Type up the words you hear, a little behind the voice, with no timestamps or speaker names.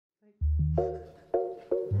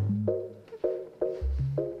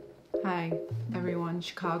Hi everyone,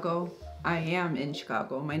 Chicago. I am in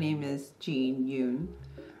Chicago. My name is Jean Yoon,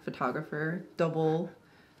 photographer, double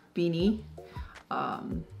beanie.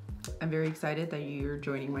 I'm very excited that you're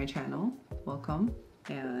joining my channel. Welcome.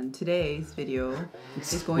 And today's video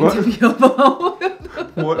is going to be about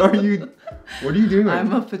What are you doing right I'm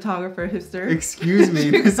now? a photographer hipster. Excuse me,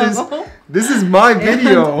 this is my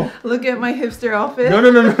video. And look at my hipster outfit.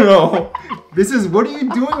 No. This is, what are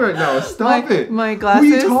you doing right now? Stop it. My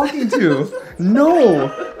glasses. Who are you talking to?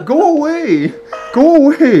 No, go away. Go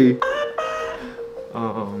away.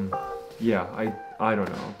 Yeah, I don't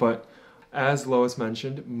know. But as Lois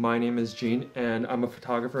mentioned, my name is Jean and I'm a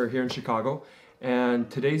photographer here in Chicago. And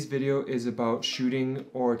today's video is about shooting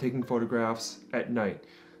or taking photographs at night.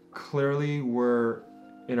 Clearly we're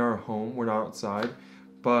in our home, we're not outside,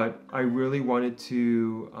 but I really wanted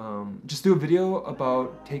to just do a video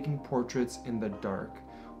about taking portraits in the dark.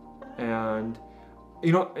 And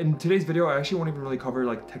you know, in today's video I actually won't even really cover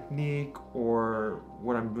like technique or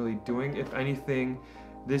what I'm really doing. If anything,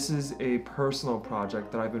 this is a personal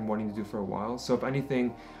project that I've been wanting to do for a while. So if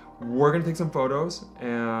anything, we're gonna take some photos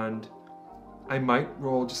and I might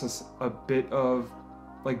roll just a bit of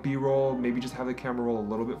like B-roll, maybe just have the camera roll a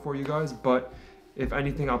little bit for you guys, but if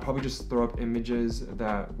anything, I'll probably just throw up images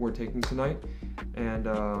that we're taking tonight. And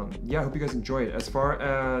yeah, I hope you guys enjoy it. As far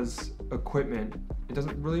as equipment, it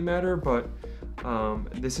doesn't really matter, but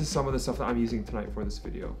this is some of the stuff that I'm using tonight for this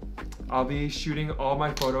video. I'll be shooting all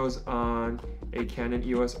my photos on a Canon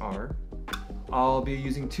EOS R. I'll be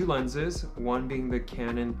using two lenses, one being the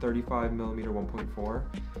Canon 35mm 1.4,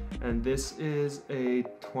 and this is a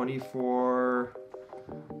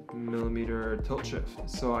 24mm tilt shift.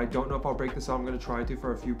 So I don't know if I'll break this out. I'm going to try to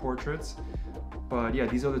for a few portraits, but yeah,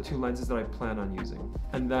 these are the two lenses that I plan on using.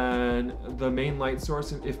 And then the main light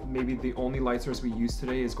source, if maybe the only light source we use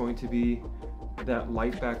today, is going to be that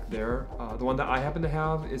light back there. The one that I happen to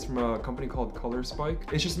have is from a company called Color Spike.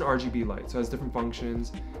 It's just an RGB light, so it has different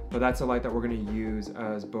functions, but that's a light that we're going to use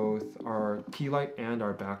as both our key light and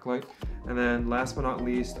our backlight. And then last but not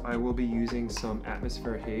least, I will be using some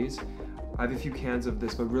atmosphere haze. I have a few cans of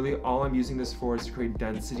this, but really all I'm using this for is to create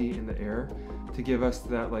density in the air, to give us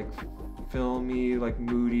that like filmy, like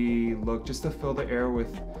moody look, just to fill the air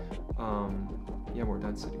with yeah, more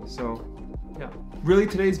density. So yeah, really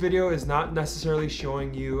today's video is not necessarily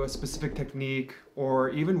showing you a specific technique or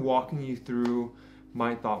even walking you through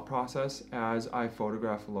my thought process as I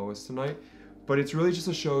photograph Lois tonight, but it's really just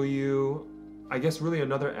to show you, I guess, really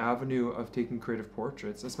another avenue of taking creative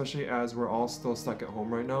portraits, especially as we're all still stuck at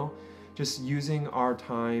home right now. Just using our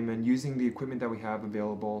time and using the equipment that we have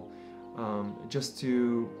available just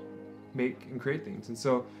to make and create things. And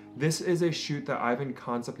so this is a shoot that I've been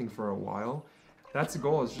concepting for a while. That's the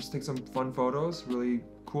goal, is just take some fun photos, really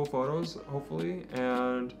cool photos, hopefully,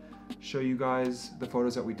 and show you guys the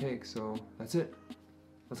photos that we take. So that's it.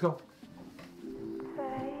 Let's go.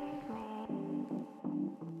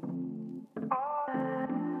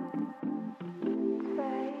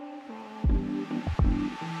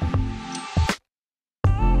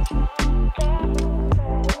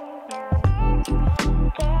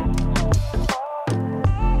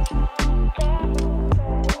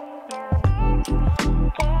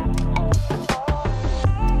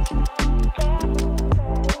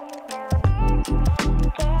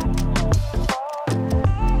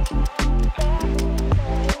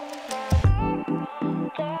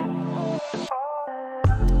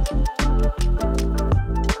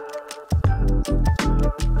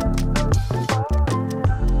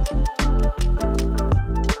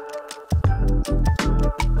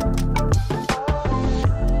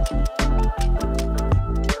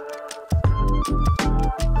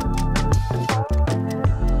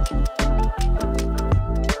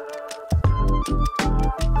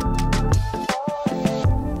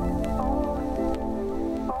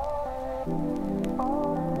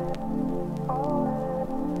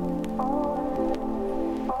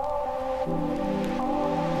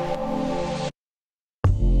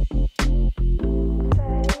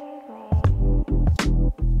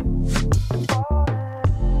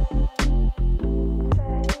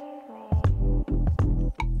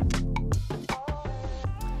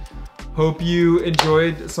 Hope you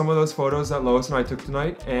enjoyed some of those photos that Lois and I took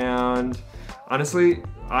tonight, and honestly,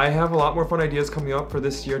 I have a lot more fun ideas coming up for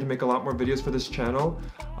this year to make a lot more videos for this channel.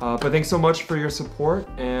 But thanks so much for your support,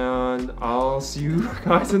 and I'll see you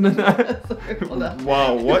guys in the next. Sorry, hold on.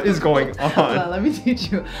 Wow, what is going on? Hold on, let me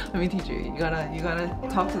teach you. You gotta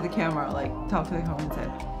talk to the camera, like talk to the camera and say,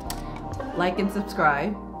 like and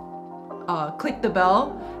subscribe, click the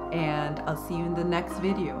bell, and I'll see you in the next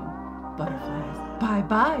video. butterflies. Bye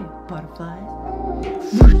bye,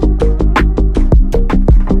 butterflies.